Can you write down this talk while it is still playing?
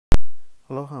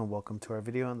Aloha and welcome to our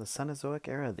video on the Cenozoic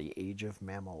Era, the Age of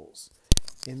Mammals.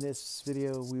 In this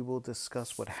video, we will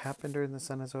discuss what happened during the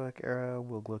Cenozoic Era,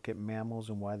 we'll look at mammals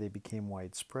and why they became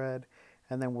widespread,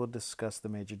 and then we'll discuss the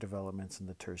major developments in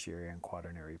the Tertiary and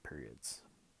Quaternary periods.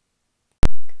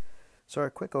 So our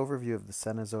quick overview of the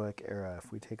Cenozoic Era,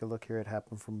 if we take a look here, it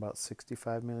happened from about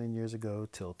 65 million years ago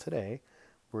till today.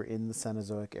 We're in the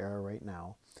Cenozoic Era right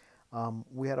now.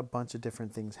 We had a bunch of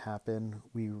different things happen.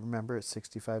 We remember at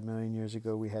 65 million years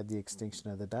ago, we had the extinction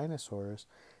of the dinosaurs,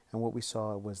 and what we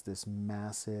saw was this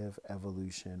massive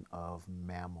evolution of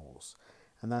mammals.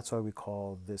 And that's why we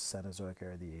call this Cenozoic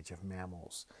Era the Age of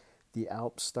Mammals. The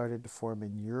Alps started to form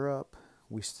in Europe.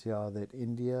 We saw that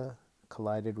India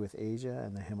collided with Asia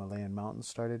and the Himalayan mountains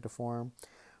started to form.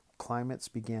 Climates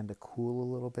began to cool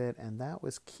a little bit, and that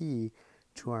was key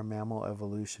to our mammal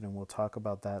evolution, and we'll talk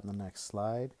about that in the next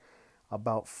slide.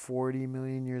 About 40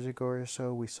 million years ago or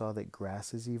so, we saw that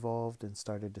grasses evolved and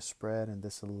started to spread, and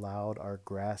this allowed our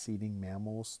grass-eating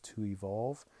mammals to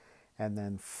evolve and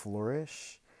then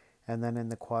flourish. And then in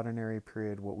the Quaternary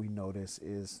Period, what we notice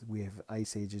is we have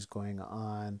ice ages going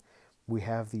on. We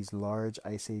have these large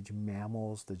ice age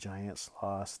mammals, the giant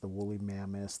sloths, the woolly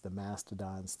mammoths, the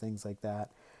mastodons, things like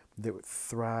that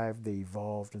thrived, they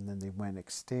evolved, and then they went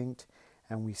extinct,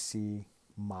 and we see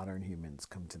modern humans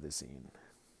come to the scene.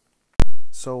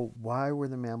 So why were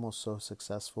the mammals so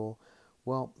successful?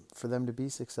 Well, for them to be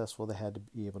successful, they had to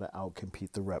be able to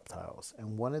outcompete the reptiles.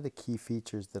 And one of the key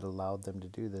features that allowed them to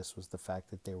do this was the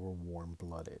fact that they were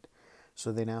warm-blooded.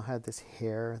 So they now had this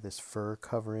hair, this fur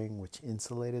covering, which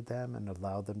insulated them and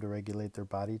allowed them to regulate their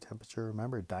body temperature.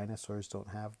 Remember, dinosaurs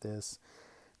don't have this.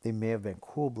 They may have been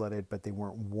cool-blooded, but they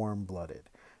weren't warm-blooded.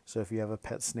 So if you have a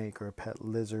pet snake or a pet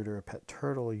lizard or a pet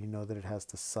turtle, you know that it has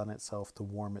to sun itself to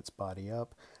warm its body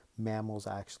up. Mammals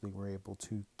actually were able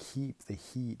to keep the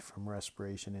heat from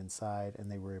respiration inside, and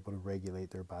they were able to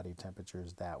regulate their body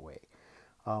temperatures that way.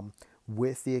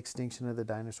 With the extinction of the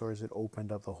dinosaurs, it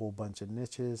opened up a whole bunch of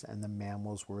niches, and the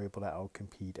mammals were able to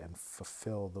outcompete and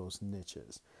fulfill those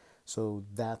niches. So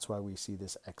that's why we see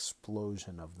this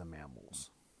explosion of the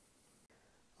mammals.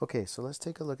 Okay, so let's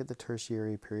take a look at the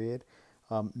Tertiary Period.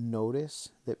 Notice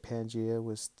that Pangea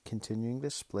was continuing to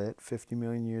split. 50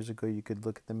 million years ago, you could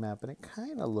look at the map, and it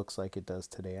kind of looks like it does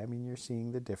today. I mean, you're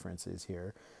seeing the differences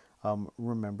here.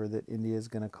 Remember that India is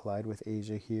going to collide with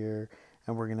Asia here,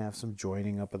 and we're going to have some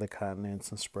joining up of the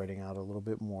continents and spreading out a little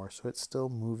bit more. So it's still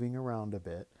moving around a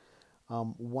bit.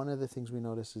 One of the things we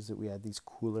noticed is that we had these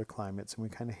cooler climates, and we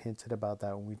kind of hinted about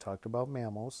that when we talked about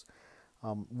mammals.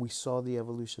 We saw the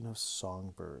evolution of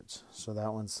songbirds, so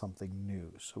that one's something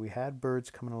new. So we had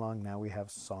birds coming along, now we have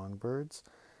songbirds.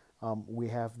 We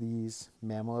have these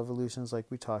mammal evolutions like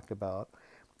we talked about,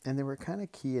 and they were kind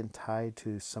of key and tied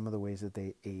to some of the ways that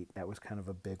they ate. That was kind of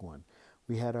a big one.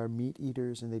 We had our meat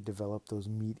eaters, and they developed those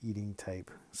meat eating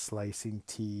type, slicing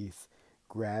teeth,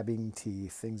 grabbing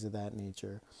teeth, things of that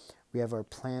nature. We have our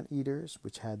plant eaters,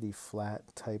 which had the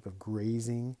flat type of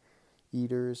grazing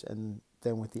eaters, and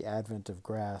then with the advent of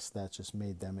grass, that just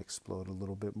made them explode a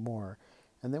little bit more.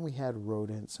 And then we had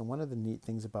rodents, and one of the neat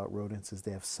things about rodents is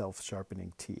they have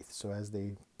self-sharpening teeth. So as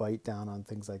they bite down on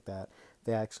things like that,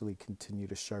 they actually continue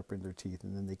to sharpen their teeth,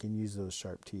 and then they can use those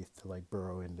sharp teeth to like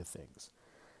burrow into things.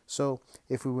 So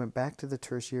if we went back to the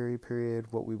Tertiary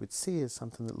Period, what we would see is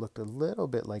something that looked a little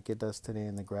bit like it does today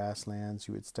in the grasslands.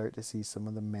 You would start to see some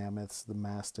of the mammoths, the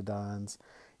mastodons.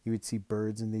 You would see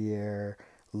birds in the air,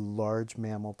 large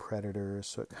mammal predators,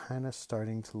 so it kind of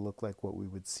starting to look like what we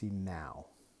would see now.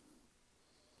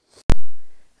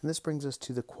 And this brings us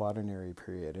to the Quaternary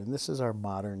Period, and this is our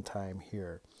modern time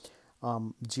here.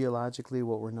 Geologically,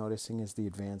 what we're noticing is the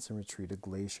advance and retreat of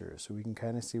glaciers. So we can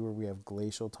kind of see where we have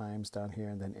glacial times down here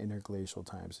and then interglacial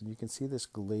times. And you can see this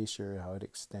glacier, how it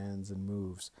extends and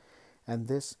moves. And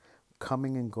this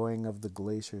coming and going of the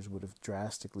glaciers would have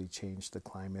drastically changed the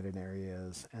climate in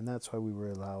areas, and that's why we were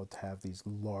allowed to have these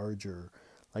larger,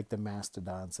 like the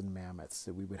mastodons and mammoths,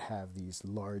 that we would have these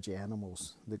large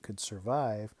animals that could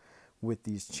survive with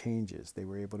these changes. They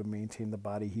were able to maintain the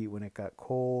body heat when it got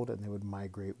cold, and they would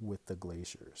migrate with the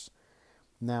glaciers.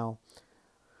 Now,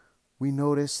 we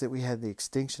noticed that we had the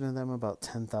extinction of them about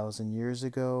 10,000 years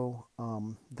ago.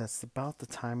 That's about the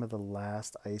time of the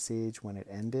last ice age when it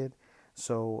ended.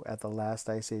 So at the last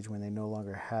ice age, when they no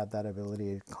longer had that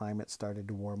ability, climate started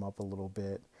to warm up a little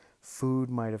bit. Food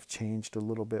might have changed a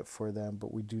little bit for them,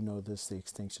 but we do know this, the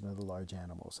extinction of the large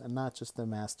animals. And not just the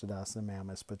mastodons and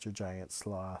mammoths, but your giant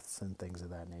sloths and things of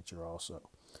that nature also.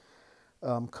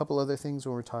 A couple other things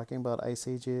when we're talking about ice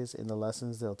ages, in the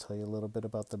lessons they'll tell you a little bit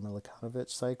about the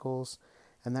Milankovitch cycles.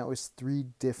 And that was 3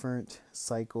 different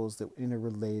cycles that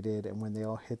interrelated, and when they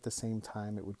all hit the same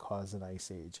time, it would cause an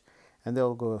ice age. And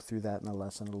they'll go through that in the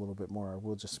lesson a little bit more.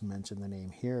 We'll just mention the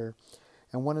name here.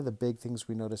 And one of the big things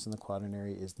we notice in the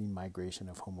Quaternary is the migration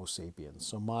of Homo sapiens.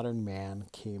 So modern man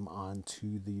came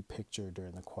onto the picture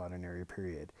during the Quaternary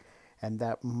period. And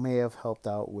that may have helped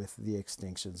out with the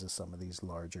extinctions of some of these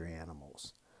larger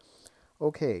animals.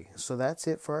 Okay, so that's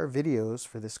it for our videos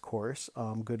for this course.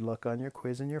 Good luck on your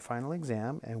quiz and your final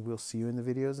exam, and we'll see you in the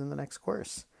videos in the next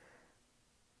course.